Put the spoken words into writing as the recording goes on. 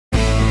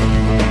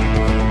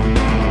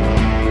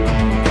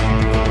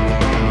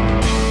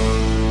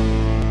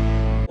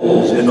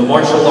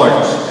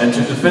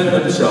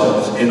defend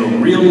themselves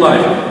in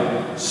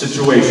real-life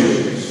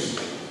situations.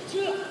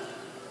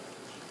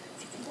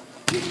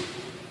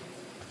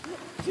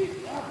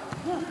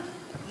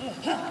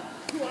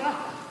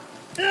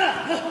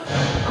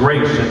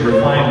 Grace and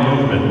refined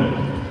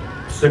movement.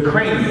 The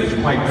crane is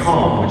quite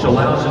calm, which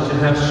allows it to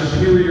have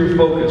superior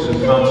focus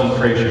and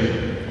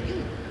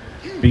concentration.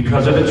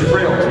 Because of its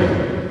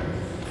frailty,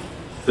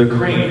 the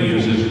crane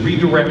uses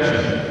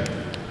redirection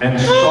and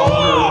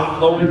softer,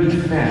 flowing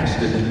fast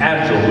and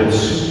agile with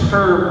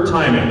superb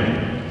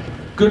timing,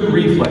 good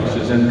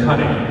reflexes and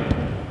cunning.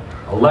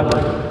 A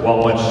leopard,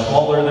 while much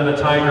smaller than a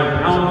tiger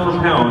pound for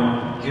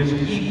pound, is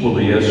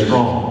equally as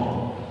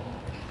strong.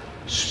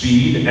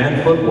 Speed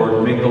and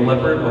footwork make the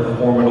leopard a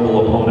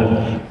formidable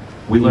opponent.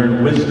 We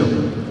learn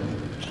wisdom,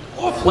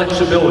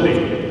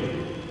 flexibility,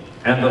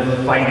 and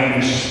the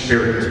fighting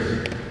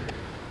spirit.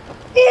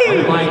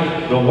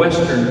 Unlike the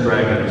Western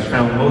dragons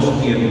found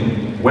mostly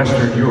in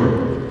Western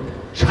Europe,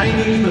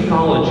 Chinese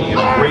mythology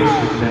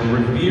embraces and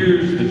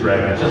reveres the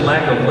dragons, and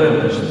lack of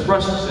limbs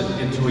thrusts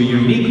it into a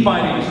unique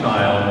fighting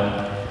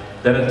style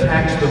that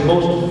attacks the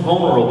most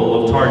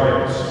vulnerable of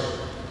targets.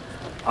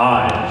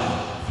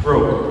 Eyes,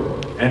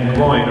 throat, and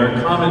groin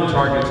are common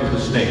targets of the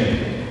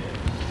snake.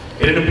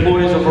 It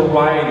employs a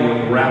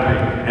variety of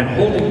wrapping and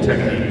holding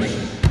techniques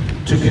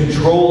to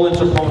control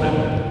its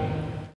opponent